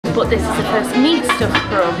but this is the first meat stuffed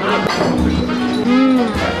pierogi.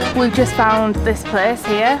 We've just found this place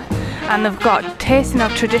here and they've got tasting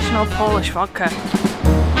of traditional Polish vodka.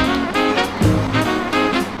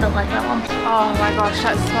 Don't like that one. Oh my gosh,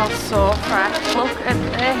 that smells so fresh. Look at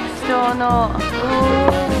this donut.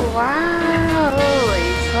 Oh wow,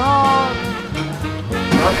 holy smoke.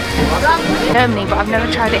 Germany, but I've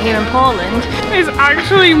never tried it here in Poland. It's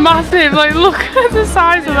actually massive, like look at the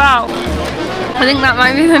size of that. I think that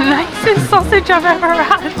might be the nicest sausage I've ever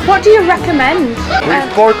had. What do you recommend?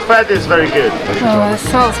 With pork fat is very good. Oh, this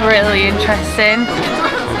smells really interesting.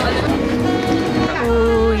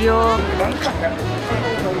 Oh, yo.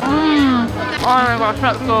 Oh my gosh,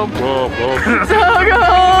 that's so good. So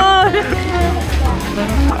good!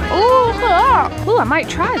 Oh, look at that. Oh, I might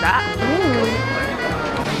try that. Ooh.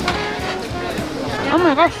 Oh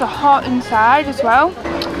my gosh, they're hot inside as well.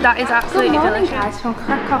 That is absolutely delicious. Good morning guys, from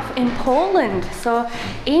Krakow in Poland. So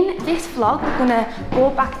in this vlog we're going to go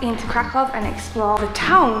back into Krakow and explore the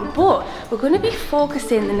town, but we're going to be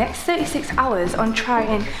focusing the next 36 hours on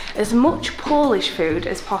trying as much Polish food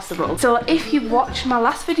as possible. So if you've watched my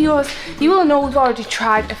last videos, you will know we've already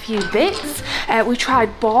tried a few bits. We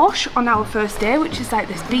tried borscht on our first day, which is like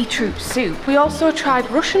this beetroot soup. We also tried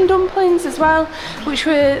Russian dumplings as well, which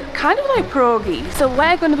were kind of like pierogi. So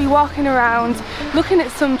we're going to be walking around looking at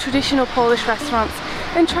some traditional Polish restaurants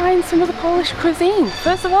and trying some of the Polish cuisine.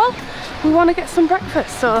 First of all, we want to get some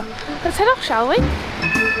breakfast, so let's head off, shall we?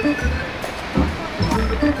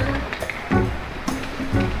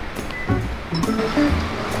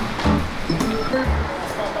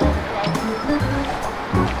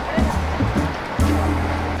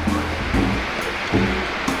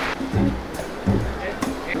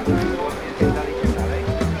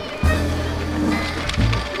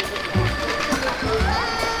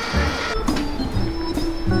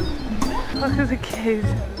 Look at the kid.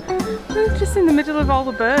 They're just in the middle of all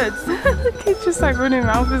the birds. The kid's just like running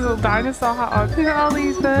around with his little dinosaur hat on. Look at all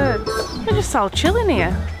these birds. They're just all chilling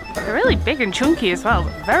here. They're really big and chunky as well,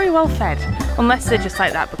 but very well fed. Unless they're just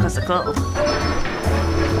like that because they're cold.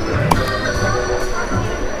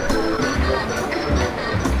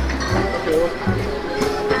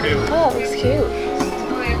 Oh, that looks cute.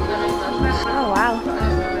 Oh wow.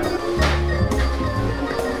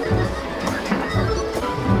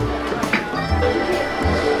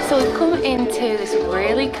 So we've come into this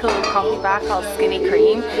really cool coffee bar called Skinny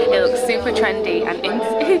Cream. It looks super trendy and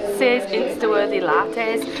it says Insta-worthy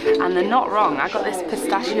lattes, and they're not wrong. I got this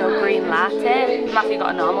pistachio green latte, Matthew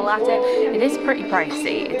got a normal latte. It is pretty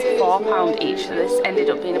pricey, it's £4 each, so this ended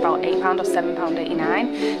up being about £8 or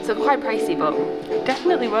 £7.89. So quite pricey, but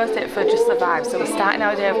definitely worth it for just the vibe. So we're starting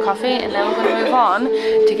our day of coffee and then we're going to move on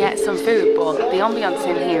to get some food, but the ambiance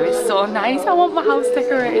in here is so nice. I want my house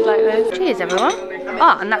decorated like this. Cheers everyone.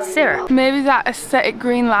 Oh, and that's syrup. Maybe that aesthetic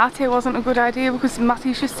green latte wasn't a good idea because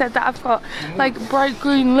Matthew just said that I've got like bright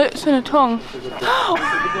green lips and a tongue.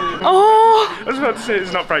 Oh! I was about to say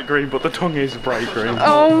it's not bright green, but the tongue is bright green.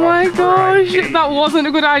 Oh my gosh, that wasn't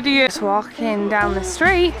a good idea. Just walking down the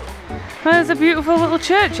street. There's a beautiful little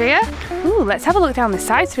church here. Ooh, let's have a look down this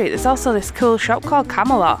side street. There's also this cool shop called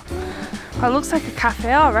Camelot. Well, it looks like a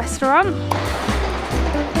cafe or restaurant.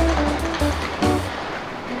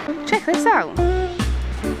 Check this out.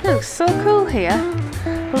 It looks so cool here.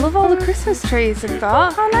 I love all the Christmas trees they've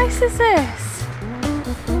got. How nice is this?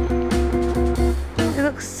 It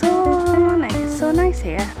looks so nice. It's so nice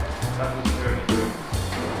here.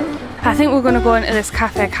 I think we're going to go into this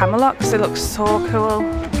cafe Camelot because it looks so cool.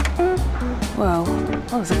 Whoa, oh,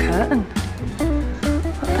 there's a curtain.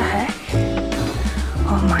 What the heck?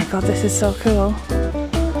 Oh my god, this is so cool.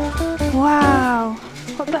 Wow,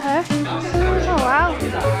 what the heck? Oh wow.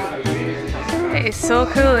 It is so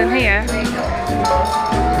cool in here.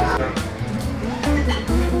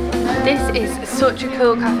 This is such a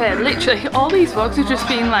cool cafe. Literally, all these vlogs have just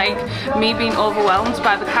been like me being overwhelmed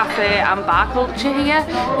by the cafe and bar culture here.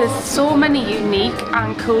 There's so many unique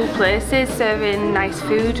and cool places serving nice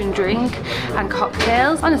food and drink and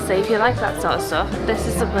cocktails. Honestly, if you like that sort of stuff, this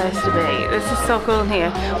is the place to be. This is so cool in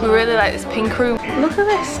here. We really like this pink room. Look at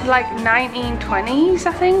this, like 1920s,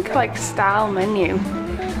 I think, like style menu.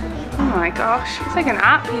 Oh my gosh, it's like an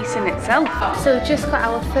art piece in itself. So we just got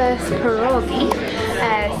our first pierogi.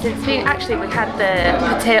 Since we had the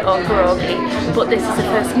potato pierogi, but this is the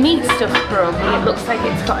first meat stuffed pierogi. It looks like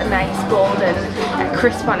it's got a nice golden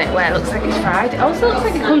crisp on it where it looks like it's fried. It also looks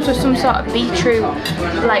like it comes with some sort of beetroot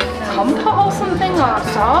like compote or something, or a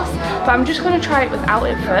sauce, but I'm just going to try it without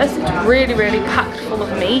it first. It's really, really packed full of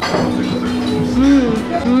meat.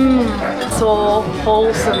 So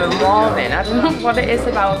wholesome and warming. I don't know what it is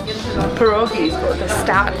about pierogis, but the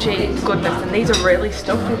starchy goodness, and these are really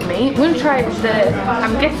stuffed with meat. I'm going to try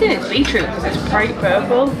I'm guessing it's beetroot because it's bright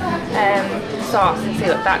purple sauce, and see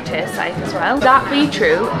what that tastes like as well. That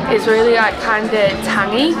beetroot is really like kind of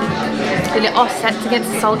tangy, and it offsets against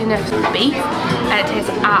the saltiness of the beef, and it tastes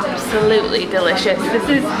absolutely delicious. This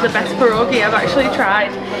is the best pierogi I've actually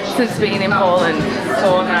tried since being in Poland.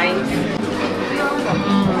 So nice.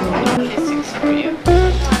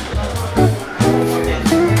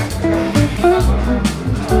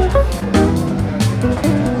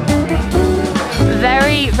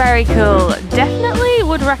 Very cool. Definitely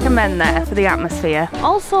would recommend there for the atmosphere.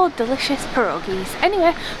 Also delicious pierogis.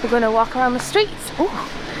 Anyway, we're going to walk around the streets. Oh,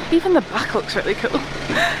 even the back looks really cool.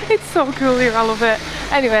 It's so cool here, I love it.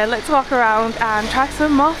 Anyway, let's walk around and try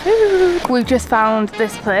some more food. We've just found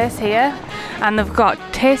this place here, and they've got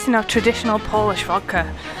tasting of traditional Polish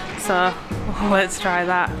vodka. So let's try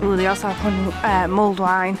that. Ooh, they also have mulled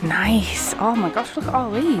wine. Nice. Oh my gosh, look at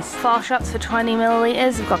all these. 4 shots for 20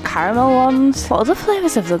 millilitres. We've got caramel ones. What other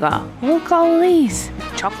flavours have they got? Look at all these.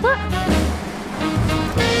 Chocolate?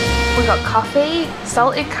 We've got coffee,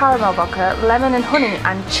 salted caramel vodka, lemon and honey,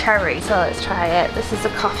 and cherry. So let's try it. This is the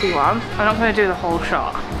coffee one. I'm not going to do the whole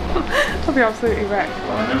shot. I'll be absolutely wrecked.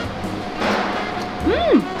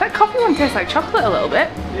 That coffee one tastes like chocolate a little bit.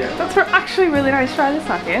 Yeah. That's actually really nice. Try this,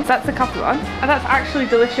 Matthew. So that's the coffee one, and that's actually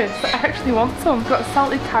delicious. I actually want some. We've got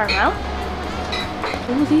salted caramel.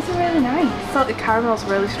 Oh, these are really nice. Salted caramel's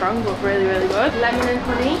really strong, but really, really good. Lemon and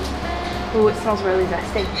honey. Oh, it smells really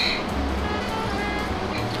zesty.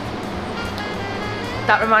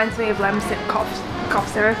 That reminds me of lemon cough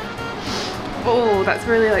syrup. Oh, that's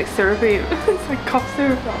really like syrupy. It's like cough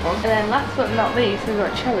syrup, that one. And then last but not least, we've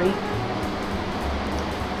got cherry.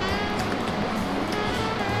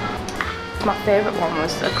 My favourite one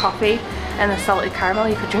was the coffee and the salted caramel.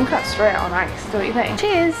 You could drink that straight on ice, don't you think?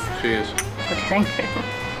 Cheers! Cheers. What do you think?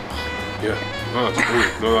 Yeah. Oh, that's cool.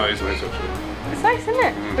 No, that is nice actually. It's nice, isn't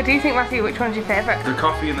it? What do you think, Matthew? Which one's your favourite? The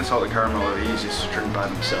coffee and the salted caramel are the easiest to drink by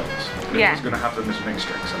themselves. If Yeah. I was going to have them as mixed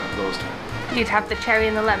drinks, I'd have those two. You'd have the cherry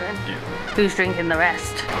and the lemon? Yeah. Who's drinking the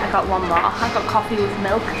rest? I got one more. I got coffee with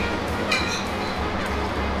milk.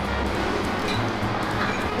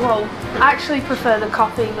 Whoa. I actually prefer the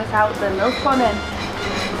coffee without the milk one in.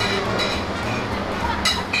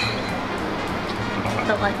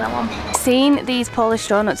 Don't like that one. Seen these Polish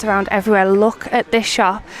donuts around everywhere. Look at this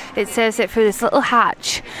shop. It says it through this little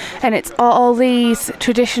hatch, and it's all these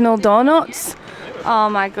traditional donuts. Oh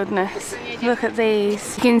my goodness, look at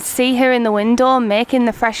these. You can see her in the window making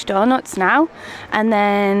the fresh donuts now, and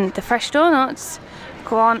then the fresh donuts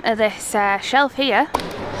go on to this shelf here.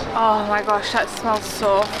 Oh my gosh, that smells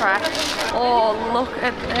so fresh. Oh, look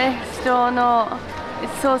at this donut.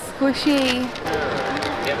 It's so squishy.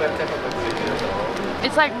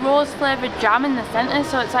 It's like rose flavoured jam in the centre,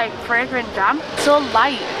 so it's like fragrant jam. So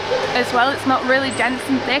light as well. It's not really dense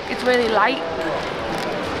and thick, it's really light.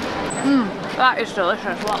 That is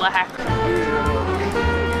delicious, what the heck.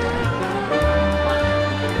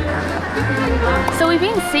 So we've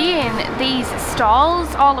been seeing these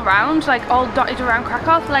stalls all around, like all dotted around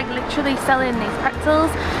Krakow, like literally selling these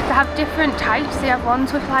pretzels. They have different types. They have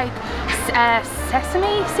ones with like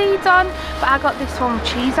sesame seeds on, but I got this one with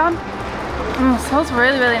cheese on. It smells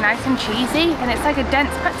really, really nice and cheesy, and it's like a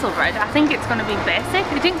dense pretzel bread. I think it's going to be basic.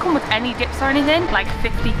 It didn't come with any dips or anything, like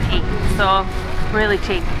 50p, so really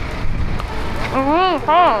cheap.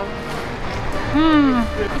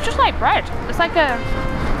 It's just like bread. It's like a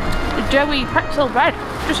doughy pretzel bread,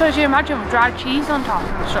 just as you imagine, with dried cheese on top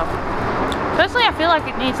and stuff. Personally, I feel like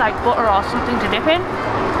it needs like butter or something to dip in,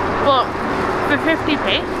 but for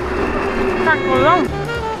 50p, can't go wrong.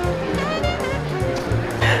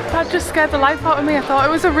 That just scared the life out of me. I thought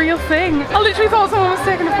it was a real thing. I literally thought someone was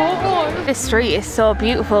taking a photo. This street is so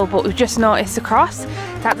beautiful, but we've just noticed across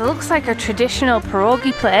that it looks like a traditional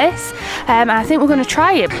pierogi place, and I think we're going to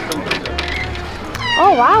try it.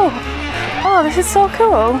 Oh wow! Oh, this is so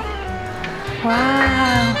cool!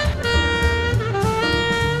 Wow!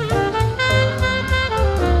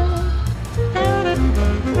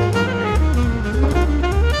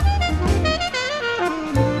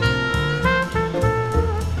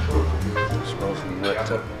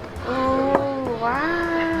 Oh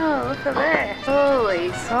wow! Look at this!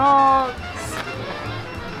 Holy smokes!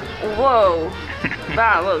 Whoa!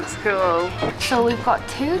 That looks cool. So we've got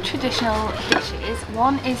two traditional dishes.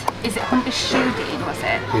 One is it hunter stew, Dean, was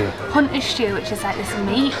it? Yeah. Hunter stew, which is like this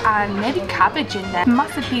meat and maybe cabbage in there.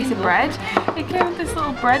 Massive piece of bread. It came with this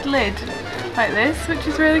little bread lid. like this, which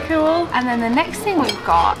is really cool. And then the next thing we've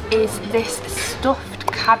got is this stuffed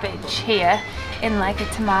cabbage here in like a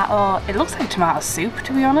tomato, it looks like tomato soup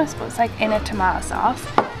to be honest, but it's like in a tomato sauce.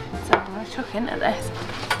 So I'm going to chuck into this.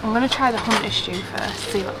 I'm going to try the hunter stew first,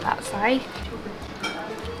 see what that's like.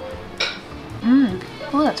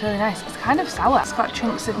 Oh, that's really nice. It's kind of sour. It's got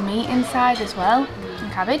chunks of meat inside as well,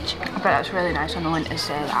 and cabbage. I bet that's really nice on a winter's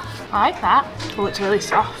day, that. I like that. Oh, it's really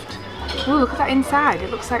soft. Oh, look at that inside. It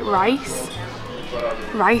looks like rice.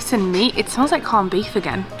 Rice and meat. It smells like corned beef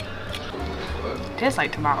again. It tastes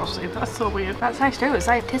like tomato soup. That's so weird. That's nice too. It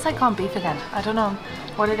tastes like corned beef again. I don't know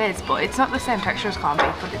what it is, but it's not the same texture as corned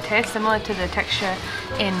beef, but it tastes similar to the texture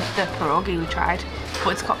in the pierogi we tried.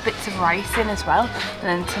 But it's got bits of rice in as well, and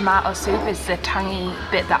then tomato soup is the tangy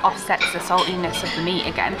bit that offsets the saltiness of the meat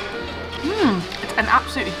again. It's an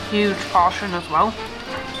absolutely huge portion as well,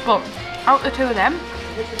 but out of the two of them,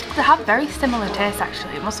 they have very similar taste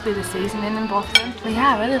actually. It must be the seasoning in both of them. But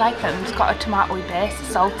yeah, I really like them. It's got a tomatoey base,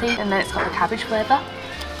 salty, and then it's got the cabbage flavour.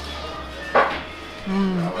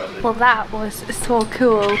 Well, that was so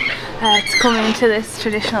cool to come into this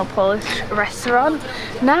traditional Polish restaurant.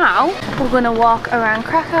 Now we're going to walk around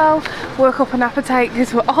Krakow, work up an appetite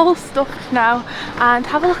because we're all stuffed now, and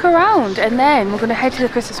have a look around, and then we're going to head to the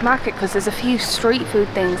Christmas market because there's a few street food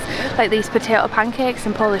things like these potato pancakes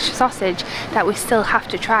and Polish sausage that we still have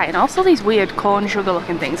to try, and also these weird corn sugar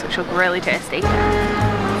looking things which look really tasty.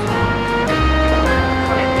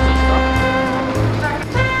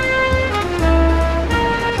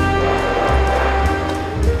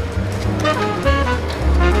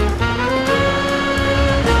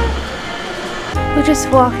 We're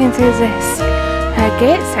just walking through this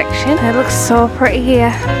gate section. It looks so pretty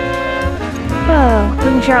here. Whoa,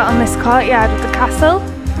 brings you out on this courtyard of the castle.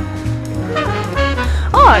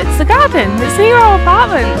 Oh, it's the garden. It's the Hero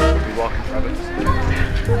apartment.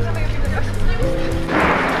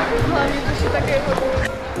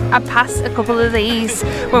 I passed a couple of these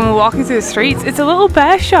when we're walking through the streets. It's a little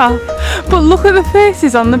bear shop, but look at the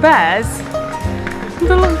faces on the bears.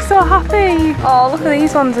 They look so happy. Oh, look at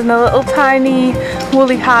these ones in the little tiny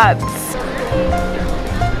woolly hats.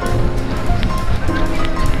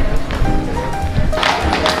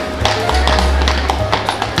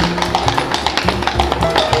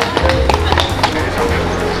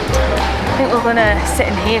 I think we're gonna sit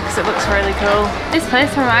in here because it looks really cool. This place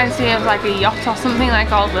reminds me of like a yacht or something,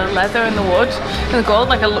 like all the leather and the wood and the gold,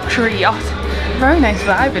 like a luxury yacht. Very nice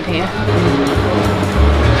vibe in here.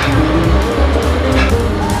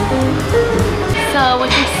 So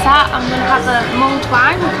we're just sat, I'm going to have a mulled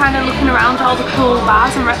wine. We're kind of looking around all the cool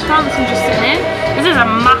bars and restaurants and just sitting in. This is a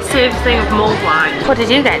massive thing of mulled wine. What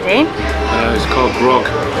did you get, Dean? It's called grog.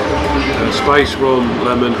 Spice, rum,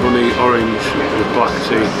 lemon, honey, orange with black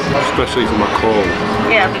tea, especially for my cold.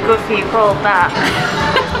 Yeah, it'll be good for your cold, that.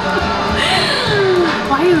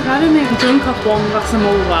 Why are you going to make me drink off one glass of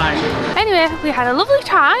mulled wine? Anyway, we had a lovely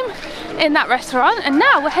time in that restaurant, and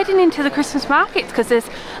now we're heading into the Christmas markets because there's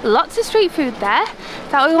lots of street food there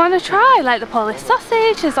that we want to try, like the Polish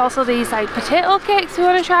sausage. There's also these like potato cakes we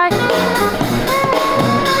want to try.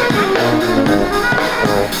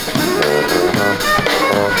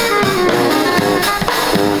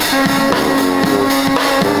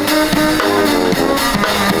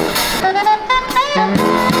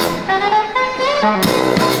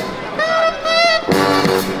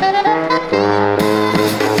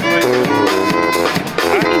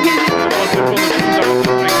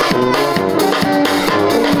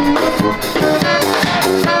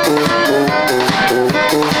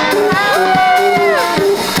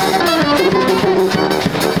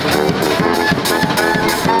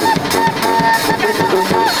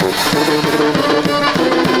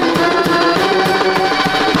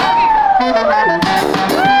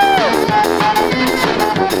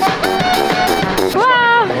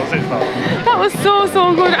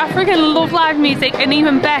 So good. I freaking love live music, and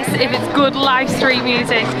even best if it's good live stream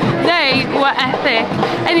music. They were epic.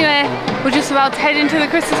 Anyway, we're just about to head into the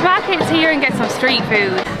Christmas markets here and get some street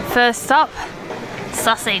food. First stop,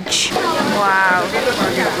 sausage. Wow.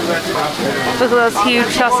 Look at those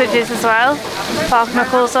huge sausages as well. Pork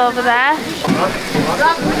knuckles over there.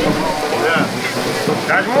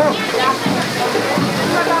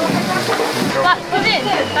 That's pudding.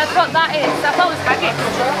 That's what that is. I thought it was haggis.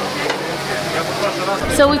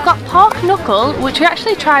 So we've got pork knuckle, which we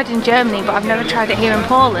actually tried in Germany, but I've never tried it here in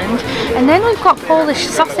Poland. And then we've got Polish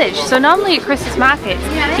sausage. So normally at Christmas markets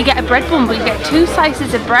you get a bread bun, but you get 2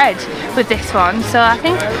 slices of bread with this one. So I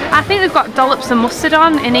think they've got dollops of mustard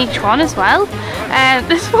on in each one as well.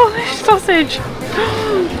 This Polish sausage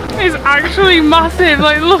is actually massive.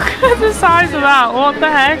 Like, look at the size of that. What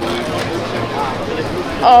the heck?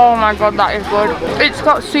 Oh my god, that is good. It's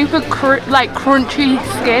got super crunchy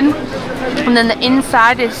skin, and then the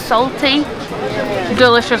inside is salty.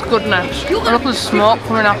 Delicious goodness. And look at the smoke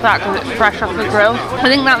coming off that because it's fresh off the grill. I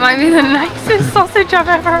think that might be the nicest sausage I've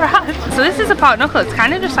ever had. So this is a pork knuckle. It's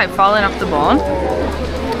kind of just like falling off the bone.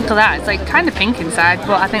 Look at that. It's like kind of pink inside,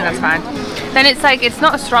 but I think that's fine. Then it's like, it's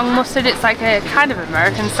not a strong mustard. It's like a kind of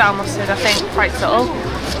American style mustard, I think. Quite subtle.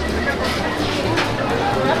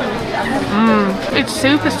 It's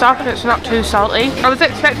super soft. It's not too salty. I was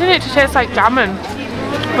expecting it to taste like gammon,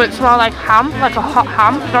 but it's more like ham, like a hot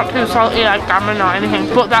ham, not too salty like gammon or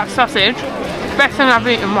anything. But that sausage, best thing I've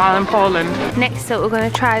eaten while in Poland. Next up, we're going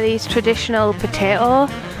to try these traditional potato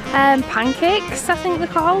pancakes, I think they're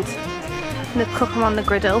called. And they cook them on the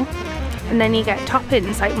griddle, and then you get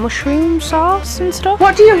toppings like mushroom sauce and stuff.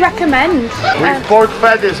 What do you recommend? With pork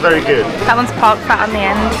fat is very good. That one's pork fat on the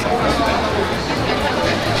end.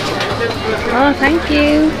 Oh, thank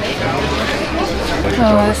you.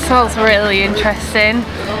 Oh, this smells really interesting.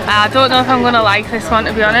 I don't know if I'm gonna like this one,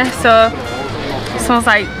 to be honest. So it smells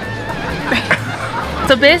like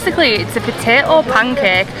so basically it's a potato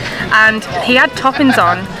pancake and he had toppings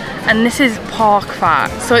on, and this is pork fat,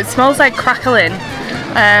 so it smells like crackling.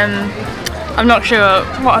 I'm not sure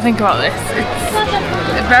what I think about this.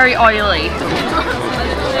 It's very oily.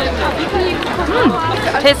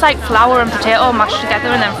 Tastes like flour and potato mashed together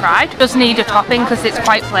and then fried. Does need a topping because it's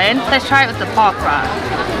quite plain. Let's try it with the pork fat.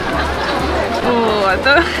 Oh, I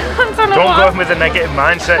don't know. Don't go in with a negative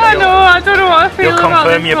mindset. I don't know what I feel about this. You'll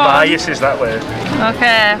confirm your biases that way.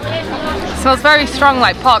 Okay. Smells very strong,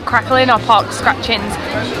 like pork crackling or pork scratchings.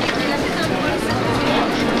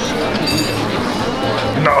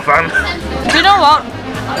 Not a fan. Do you know what?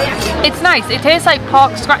 It's nice. It tastes like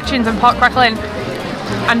pork scratchings and pork crackling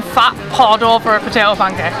and fat poured over a potato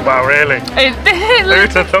pancake. Wow, really?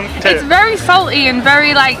 It's very salty and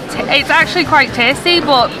very like, it's actually quite tasty,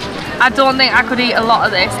 but I don't think I could eat a lot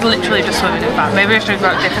of this. Literally just swimming in fat. Maybe I should have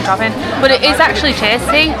got a different topping. But it is actually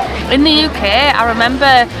tasty. In the UK, I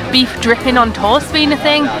remember beef dripping on toast being a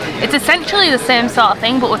thing. It's essentially the same sort of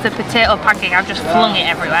thing, but with a potato pancake. I've just flung it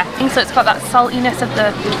everywhere. So it's got that saltiness of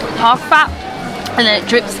the pork fat, and then it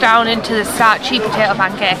drips down into the starchy potato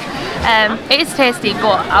pancake. It is tasty,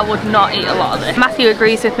 but I would not eat a lot of it. Matthew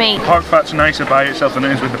agrees with me. Pork fat's nicer by itself than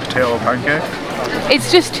it is with the potato pancake.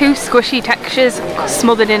 It's just two squishy textures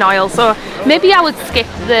smothered in oil, so maybe I would skip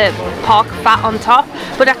the pork fat on top,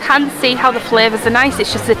 but I can see how the flavours are nice.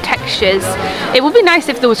 It's just the textures. It would be nice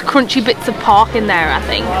if there was crunchy bits of pork in there, I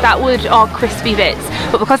think. That would, or crispy bits,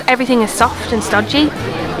 but because everything is soft and stodgy,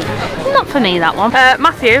 not for me, that one.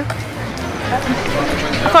 Matthew?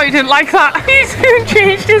 I thought you didn't like that. He's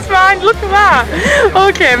changed his mind. Look at that.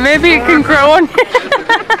 Okay, maybe it can grow on you.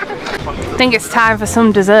 I think it's time for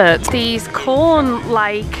some desserts. These cone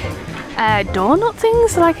like donut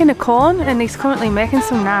things, like in a cone, and he's currently making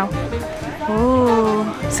some now. Ooh,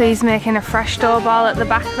 so he's making a fresh dough ball at the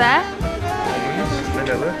back there.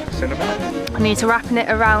 Vanilla, cinnamon. And he's wrapping it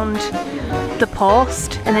around the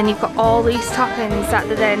post, and then you've got all these toppings that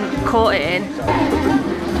they then coat it in.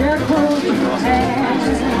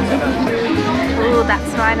 Ooh,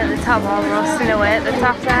 that's fine at the top, all roasting away at the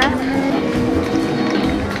top there.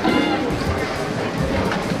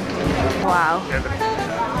 Wow.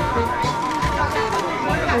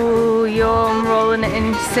 Ooh, yum, rolling it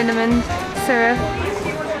in cinnamon syrup.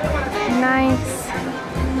 Nice.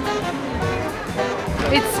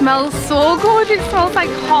 It smells so good. It smells like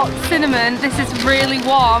hot cinnamon. This is really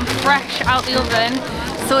warm, fresh out the oven.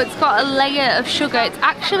 So it's got a layer of sugar. It's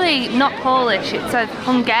actually not Polish, it's of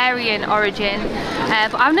Hungarian origin.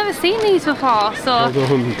 But I've never seen these before, so... The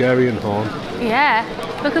Hungarian horn. Yeah,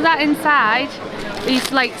 look at that inside.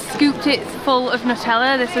 He's like scooped it full of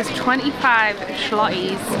Nutella. This is 25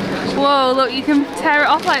 zlotys. Whoa, look, you can tear it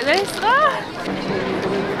off like this. Ah.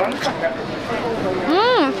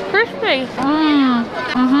 Mmm, crispy. Mmm.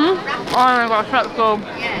 Oh my gosh, that's good.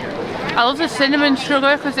 I love the cinnamon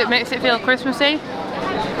sugar because it makes it feel Christmassy.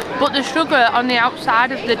 But the sugar on the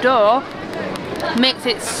outside of the dough makes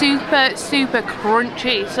it super, super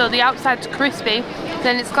crunchy. So the outside's crispy,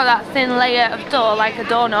 then it's got that thin layer of dough like a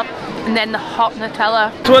donut, and then the hot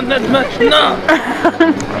Nutella. No!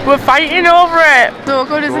 We're fighting over it! So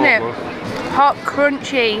good, isn't it? Hot,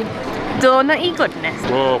 crunchy, donutty goodness.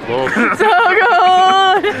 Whoa. So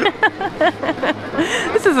good!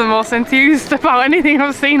 This is the most enthused about anything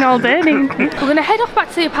I've seen all day. We're going to head off back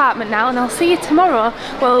to the apartment now, and I'll see you tomorrow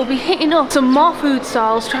where we'll be hitting up some more food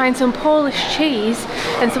stalls, trying some Polish cheese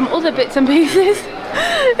and some other bits and pieces.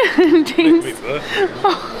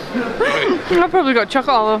 I probably got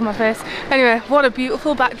chocolate all over my face. Anyway, what a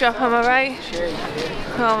beautiful backdrop, am I right?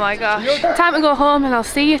 Oh my gosh. Time to go home and I'll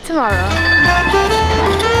see you tomorrow.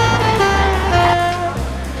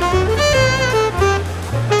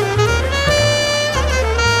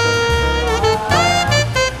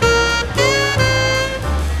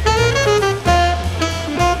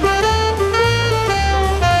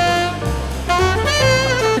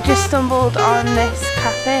 Stumbled on this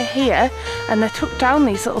cafe here and they took down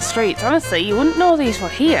these little streets. Honestly, you wouldn't know these were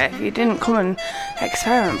here if you didn't come and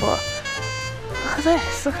experiment, but look at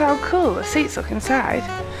this, look how cool the seats look inside.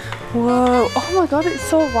 Whoa, oh my god, it's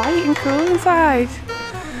so white and cool inside.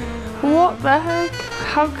 What the heck,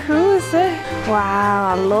 how cool is this?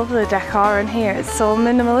 Wow, I love the decor in here, it's so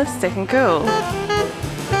minimalistic and cool.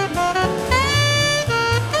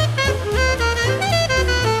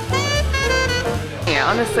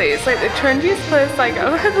 Honestly, it's like the trendiest place like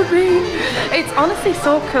I've ever been. It's honestly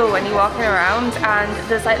so cool when you're walking around and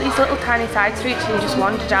there's like these little tiny side streets and you just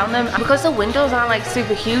wander down them. And because the windows aren't like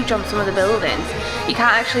super huge on some of the buildings, you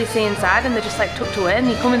can't actually see inside and they're just like tucked away, and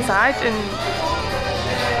you come inside and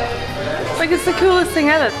like it's the coolest thing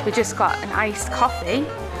ever. We just got an iced coffee.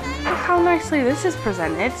 Look how nicely this is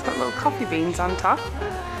presented. It's got little coffee beans on top.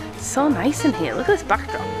 It's so nice in here. Look at this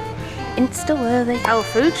backdrop. Insta-worthy. Our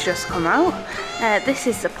food's just come out. This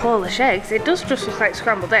is the Polish eggs. It does just look like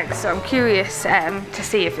scrambled eggs, so I'm curious to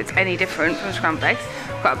see if it's any different from scrambled eggs.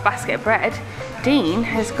 I've got a basket of bread. Dean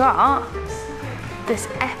has got this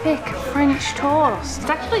epic French toast. It's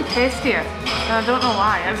actually tastier, and I don't know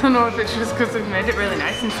why. I don't know if it's just because they've made it really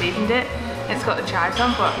nice and seasoned it. It's got the chives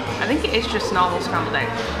on, but I think it is just normal scrambled egg.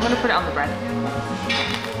 I'm going to put it on the bread.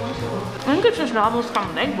 I think it's just normal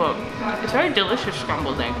scrambled egg, but it's very delicious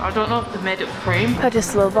scrambled egg. I don't know if they've made it with cream. I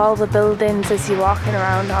just love all the buildings as you're walking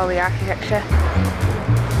around, all the architecture.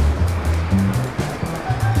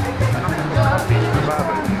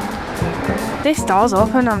 This door's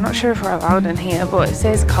open, I'm not sure if we're allowed in here, but it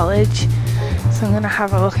says college. So I'm gonna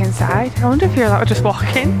have a look inside. I wonder if you're allowed to just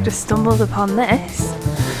walk in. Just stumbled upon this.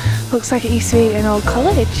 Looks like it used to be an old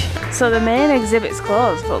college. So the main exhibit's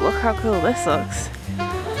closed, but look how cool this looks.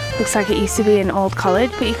 Looks like it used to be an old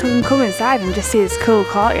college, but you can come inside and just see this cool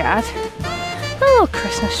courtyard. A little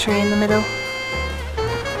Christmas tree in the middle.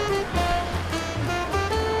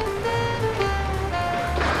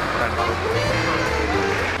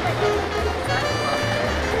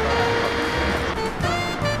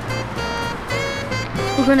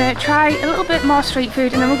 We're going to try a little bit more street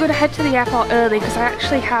food and then we're going to head to the airport early because I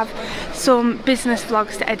actually have some business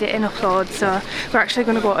vlogs to edit and upload, so we're actually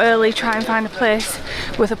going to go early, try and find a place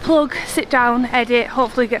with a plug, sit down, edit,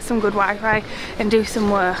 hopefully get some good Wi-Fi and do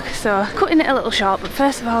some work. So cutting it a little short, but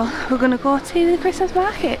first of all we're going to go to the Christmas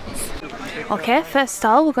markets. Okay, first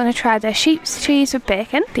of all we're going to try the sheep's cheese with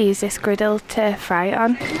bacon. They use this griddle to fry it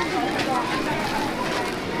on.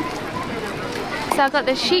 So I've got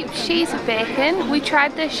the sheep's cheese with bacon. We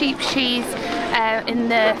tried the sheep's cheese in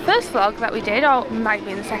the first vlog that we did, or it might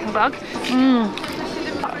be in the second vlog.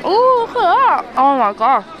 Oh, look at that! Oh my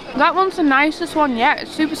god. That one's the nicest one yet.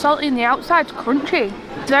 It's super salty and the outside's crunchy.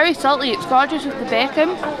 It's very salty, it's gorgeous with the bacon.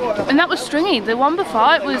 And that was stringy. The one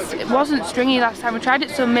before it wasn't stringy last time we tried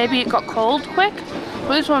it, so maybe it got cold quick.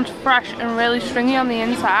 But this one's fresh and really stringy on the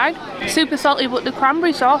inside. Super salty, but the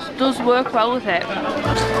cranberry sauce does work well with it.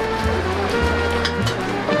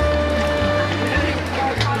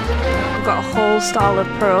 We've got a whole stall of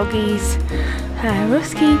pierogies,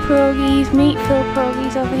 rusky pierogies, meat-filled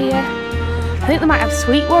pierogies over here. I think they might have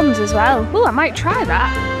sweet ones as well. Oh, I might try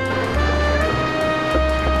that.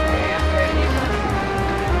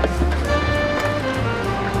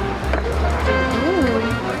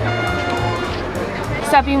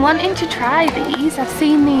 So I've been wanting to try these. I've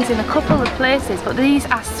seen these in a couple of places, but these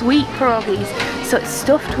are sweet pierogies. So it's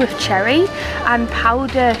stuffed with cherry and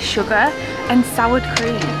powder sugar and sour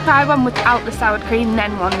cream. Try one without the sour cream,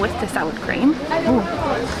 then one with the sour cream.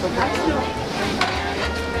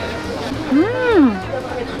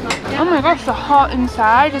 Oh my gosh, they're hot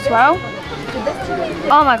inside as well.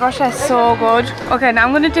 Oh my gosh, they're so good. Okay, now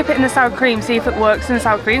I'm going to dip it in the sour cream, see if it works in the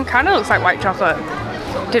sour cream. Kind of looks like white chocolate.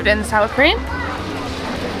 Dip it in the sour cream.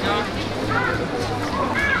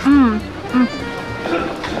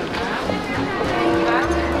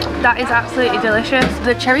 That is absolutely delicious.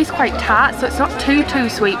 The cherry's quite tart, so it's not too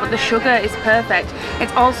sweet, but the sugar is perfect.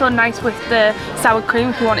 It's also nice with the sour cream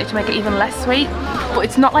if you want it to make it even less sweet, but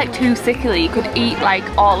it's not like too sickly. You could eat like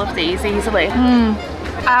all of these easily.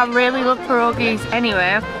 I really love pierogies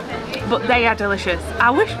anyway, but they are delicious.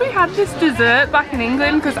 I wish we had this dessert back in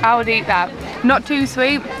England because I would eat that. Not too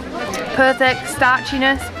sweet, perfect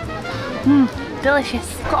starchiness.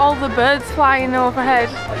 delicious. Got all the birds flying overhead.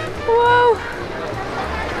 Whoa!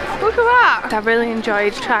 Look at that! I've really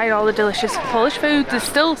enjoyed trying all the delicious Polish food. There's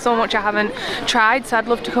still so much I haven't tried, so I'd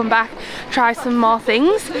love to come back, try some more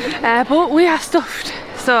things. But we are stuffed.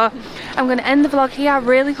 So I'm going to end the vlog here. I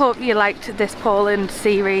really hope you liked this Poland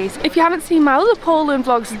series. If you haven't seen my other Poland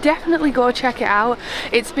vlogs, definitely go check it out.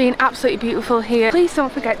 It's been absolutely beautiful here. Please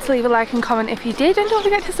don't forget to leave a like and comment if you did, and don't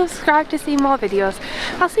forget to subscribe to see more videos.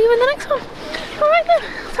 I'll see you in the next one. Alright then,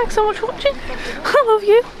 thanks so much for watching. I love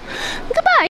you. Goodbye.